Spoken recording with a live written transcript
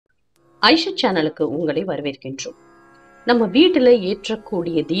ஐஷுட் சேனலுக்கு உங்களை வரவேற்கின்றோம். நம்ம வீட்டுல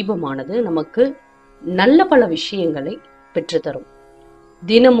ஏற்றக்கூடிய தீபமானது நமக்கு நல்ல பல விஷயங்களை பெற்றுத்தரும்.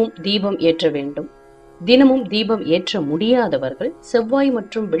 தினமும் தீபம் ஏற்ற வேண்டும். தினமும் தீபம் ஏற்ற முடியாதவர்கள் செவ்வாய்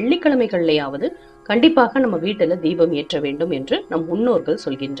மற்றும் வெள்ளிக்கிழமைகள்லையாவது கண்டிப்பாக நம்ம வீட்டுல தீபம் ஏற்ற வேண்டும் என்று நம் முன்னோர்கள்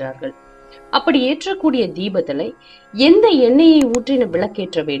சொல்கின்றார்கள். அப்படி ஏற்றக்கூடிய தீபத்துல எந்த எண்ணெயை ஊற்றின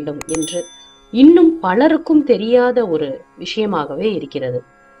விளக்கேற்ற வேண்டும் என்று இன்னும் பலருக்கும் தெரியாத ஒரு விஷயமாகவே இருக்கிறது.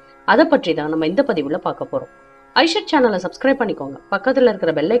 அதை பற்றி தான் நம்ம இந்த பதிவுல பார்க்க போறோம். ஐஷுட் சேனலை சப்ஸ்கிரைப் பண்ணிக்கோங்க. பக்கத்துல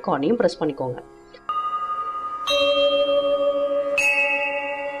இருக்கிற பெல் ஐகானையும் பிரஸ் பண்ணிக்கோங்க.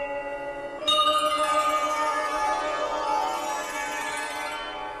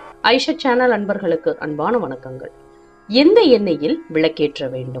 ஐஷுட் சேனல் அன்பர்களுக்கு அன்பான வணக்கங்கள். எந்த எண்ணெயில் விளக்கேற்ற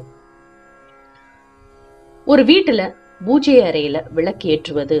வேண்டும்? ஒரு வீட்டுல பூஜை அறையில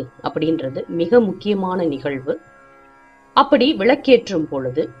விளக்கேற்றுவது அப்படின்றது மிக முக்கியமான நிகழ்வு. அப்படி விளக்கேற்றும்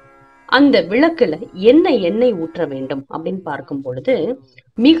பொழுது அந்த விளக்குல என்ன எண்ணெய் ஊற்ற வேண்டும் அப்படின்னு பார்க்கும் பொழுது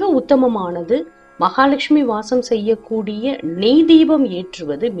மிக உத்தமமானது மகாலட்சுமி வாசம் செய்யக்கூடிய நெய் தீபம்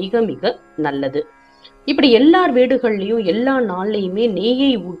ஏற்றுவது மிக மிக நல்லது. இப்படி எல்லார் வீடுகள்லயும் எல்லா நாள்லயுமே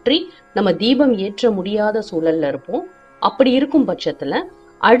நெய்யை ஊற்றி நம்ம தீபம் ஏற்ற முடியாத சூழல்ல இருப்போம். அப்படி இருக்கும் பட்சத்துல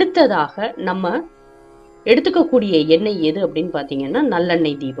அடுத்ததாக நம்ம எடுத்துக்கக்கூடிய எண்ணெய் எது அப்படின்னு பாத்தீங்கன்னா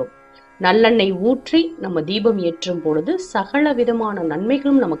நல்லெண்ணெய் தீபம். நல்லெண்ணெய் ஊற்றி நம்ம தீபம் ஏற்றும் பொழுது சகல விதமான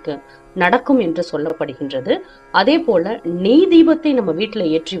நன்மைகளும் நமக்கு நடக்கும் என்று சொல்லப்படுகின்றது. அதே போல நெய் தீபத்தை நம்ம வீட்டுல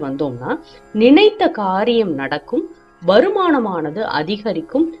ஏற்றி வந்தோம்னா நினைத்த காரியம் நடக்கும், வருமானமானது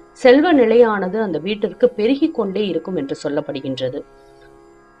அதிகரிக்கும், செல்வ நிலையானது அந்த வீட்டிற்கு பெருகி கொண்டே இருக்கும் என்று சொல்லப்படுகின்றது.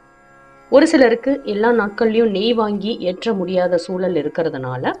 ஒரு சிலருக்கு எல்லா நாட்கள்லயும் நெய் வாங்கி ஏற்ற முடியாத சூழல்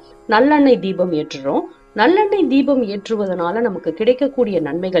இருக்கிறதுனால நல்லெண்ணெய் தீபம் ஏற்றுறோம். நல்லெண்ணெய் தீபம் ஏற்றுவதனால நமக்கு கிடைக்கக்கூடிய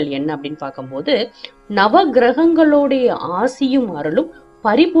நன்மைகள் என்ன அப்படின்னு பார்க்கும்போது நவ கிரகங்களுடைய ஆசியும் அருளும்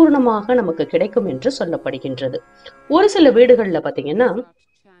பரிபூர்ணமாக நமக்கு கிடைக்கும் என்று சொல்லப்படுகின்றது. ஒரு சில வீடுகள்ல பாத்தீங்கன்னா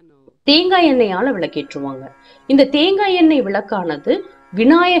தேங்காய் எண்ணெயால விளக்கேற்றுவாங்க. இந்த தேங்காய் எண்ணெய் விளக்கானது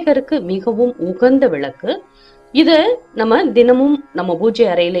விநாயகருக்கு மிகவும் உகந்த விளக்கு. இத நம்ம தினமும் நம்ம பூஜை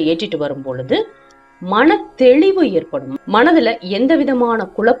அறையில ஏற்றிட்டு வரும் பொழுது மன தெளிவு ஏற்படும். மனதுல எந்த விதமான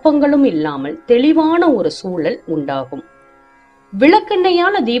குழப்பங்களும் இல்லாமல் தெளிவான ஒரு சூழல் உண்டாகும்.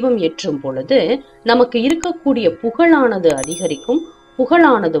 விளக்கெண்ணெயால தீபம் ஏற்றும் பொழுது நமக்கு இருக்கக்கூடிய புகழானது அதிகரிக்கும்,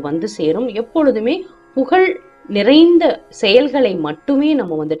 புகழானது வந்து சேரும். எப்பொழுதுமே புகழ் நிறைந்த செயல்களை மட்டுமே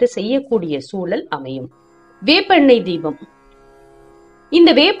நம்ம செய்யக்கூடிய சூழல் அமையும். வேப்பெண்ணெய் தீபம். இந்த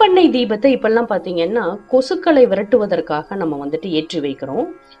வேப்பெண்ணெய் தீபத்தை இப்பெல்லாம் பாத்தீங்கன்னா கொசுக்களை விரட்டுவதற்காக நம்ம ஏற்றி வைக்கிறோம்.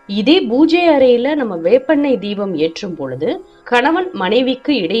 இதே பூஜை அறையில நம்ம வேப்பெண்ணெய் தீபம் ஏற்றும் பொழுது கணவன்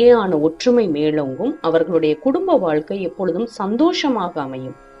மனைவிக்கு இடையேயான ஒற்றுமை மேலோங்கும், அவர்களுடைய குடும்ப வாழ்க்கை எப்பொழுதும் சந்தோஷமாக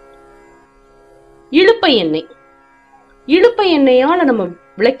அமையும். இலுப்பை எண்ணெய். இலுப்பை எண்ணெயால நம்ம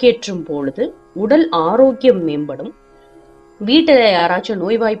விளக்கேற்றும் பொழுது உடல் ஆரோக்கியம் மேம்படும். வீட்டுல யாராச்சும்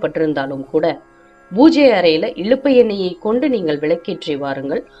நோய்வாய்ப்பட்டிருந்தாலும் கூட பூஜை அறையில இலுப்பை எண்ணெயை கொண்டு நீங்கள் விளக்கேற்றி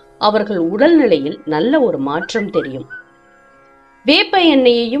வாருங்கள், அவர்கள் உடல்நிலையில் நல்ல ஒரு மாற்றம் தெரியும். வேப்ப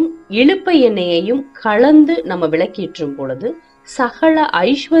எண்ணெயையும் இலுப்பை எண்ணெயையும் கலந்து நம்ம விளக்கேற்றும் பொழுது சகல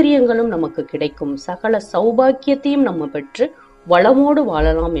ஐஸ்வர்யங்களும் நமக்கு கிடைக்கும், சகல சௌபாக்கியத்தையும் நம்ம பெற்று வளமோடு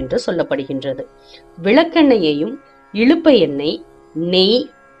வாழலாம் என்று சொல்லப்படுகின்றது. விளக்கெண்ணெயையும் இலுப்பை எண்ணெய், நெய்,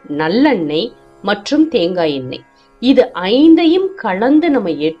 நல்லெண்ணெய் மற்றும் தேங்காய் எண்ணெய் இது ஐந்தையும் கலந்து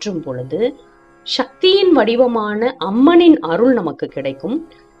நம்ம ஏற்றும் பொழுது சக்தியின் வடிவமான அம்மனின் அருள் நமக்கு கிடைக்கும்.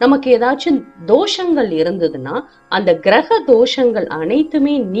 நமக்கு ஏதாச்சும் தோஷங்கள் இருந்ததுன்னா அந்த கிரக தோஷங்கள்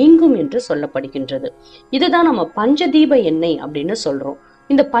அனைத்துமே நீங்கும் என்று சொல்லப்படுகின்றது. இதுதான் நம்ம பஞ்சதீப எண்ணெய் அப்படின்னு சொல்றோம்.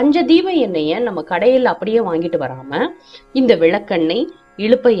 இந்த பஞ்சதீப எண்ணெயை நம்ம கடையில் அப்படியே வாங்கிட்டு வராம இந்த விளக்கெண்ணெய்,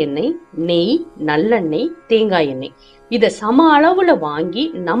 இலுப்பை எண்ணெய், நெய், நல்லெண்ணெய், தேங்காய் எண்ணெய் இதை சம அளவுல வாங்கி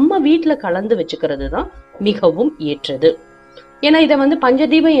நம்ம வீட்டுல கலந்து வச்சுக்கிறது தான் மிகவும் ஏற்றது. ஏன்னா இதை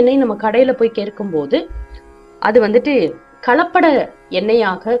பஞ்சதீப எண்ணெய் நம்ம கடையில போய் கேட்கும் போது அது கலப்பட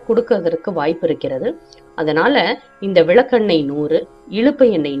எண்ணெயாக கொடுக்கறதற்கு வாய்ப்பு இருக்கிறது. அதனால இந்த விளக்கெண்ணெய் 100, இலுப்பை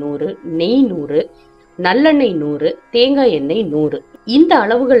எண்ணெய் 100, நெய் 100, நல்லெண்ணெய் 100, தேங்காய் எண்ணெய் 100 இந்த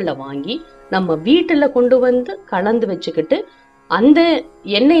அளவுகள்ல வாங்கி நம்ம வீட்டுல கொண்டு வந்து கலந்து வச்சுக்கிட்டு அந்த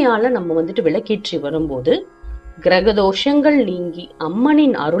எண்ணெயால நம்ம விளக்கேற்றி வரும்போது கிரகதோஷங்கள் நீங்கி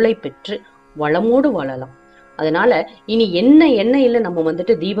அம்மனின் அருளை பெற்று வளமோடு வாழலாம். அதனால இனி என்ன எண்ணெயில நம்ம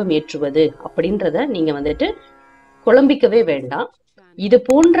தீபம் ஏற்றுவது அப்படின்றத நீங்க குழம்பிக்கவே வேண்டாம். இது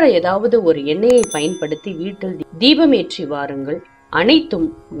போன்ற ஏதாவது ஒரு எண்ணெயை பயன்படுத்தி வீட்டில் தீபம் ஏற்றி வாருங்கள். அனைத்தும்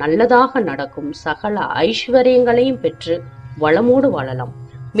நல்லதாக நடக்கும், சகல ஐஸ்வர்யங்களையும் பெற்று வளமோடு வாழலாம்.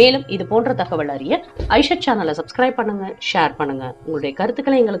 மேலும் இது போன்ற தகவல் அறிய ஐஷுட் சேனலை சப்ஸ்கிரைப் பண்ணுங்க, ஷேர் பண்ணுங்க, உங்களுடைய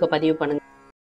கருத்துக்களை எங்களுக்கு பதிவு பண்ணுங்க.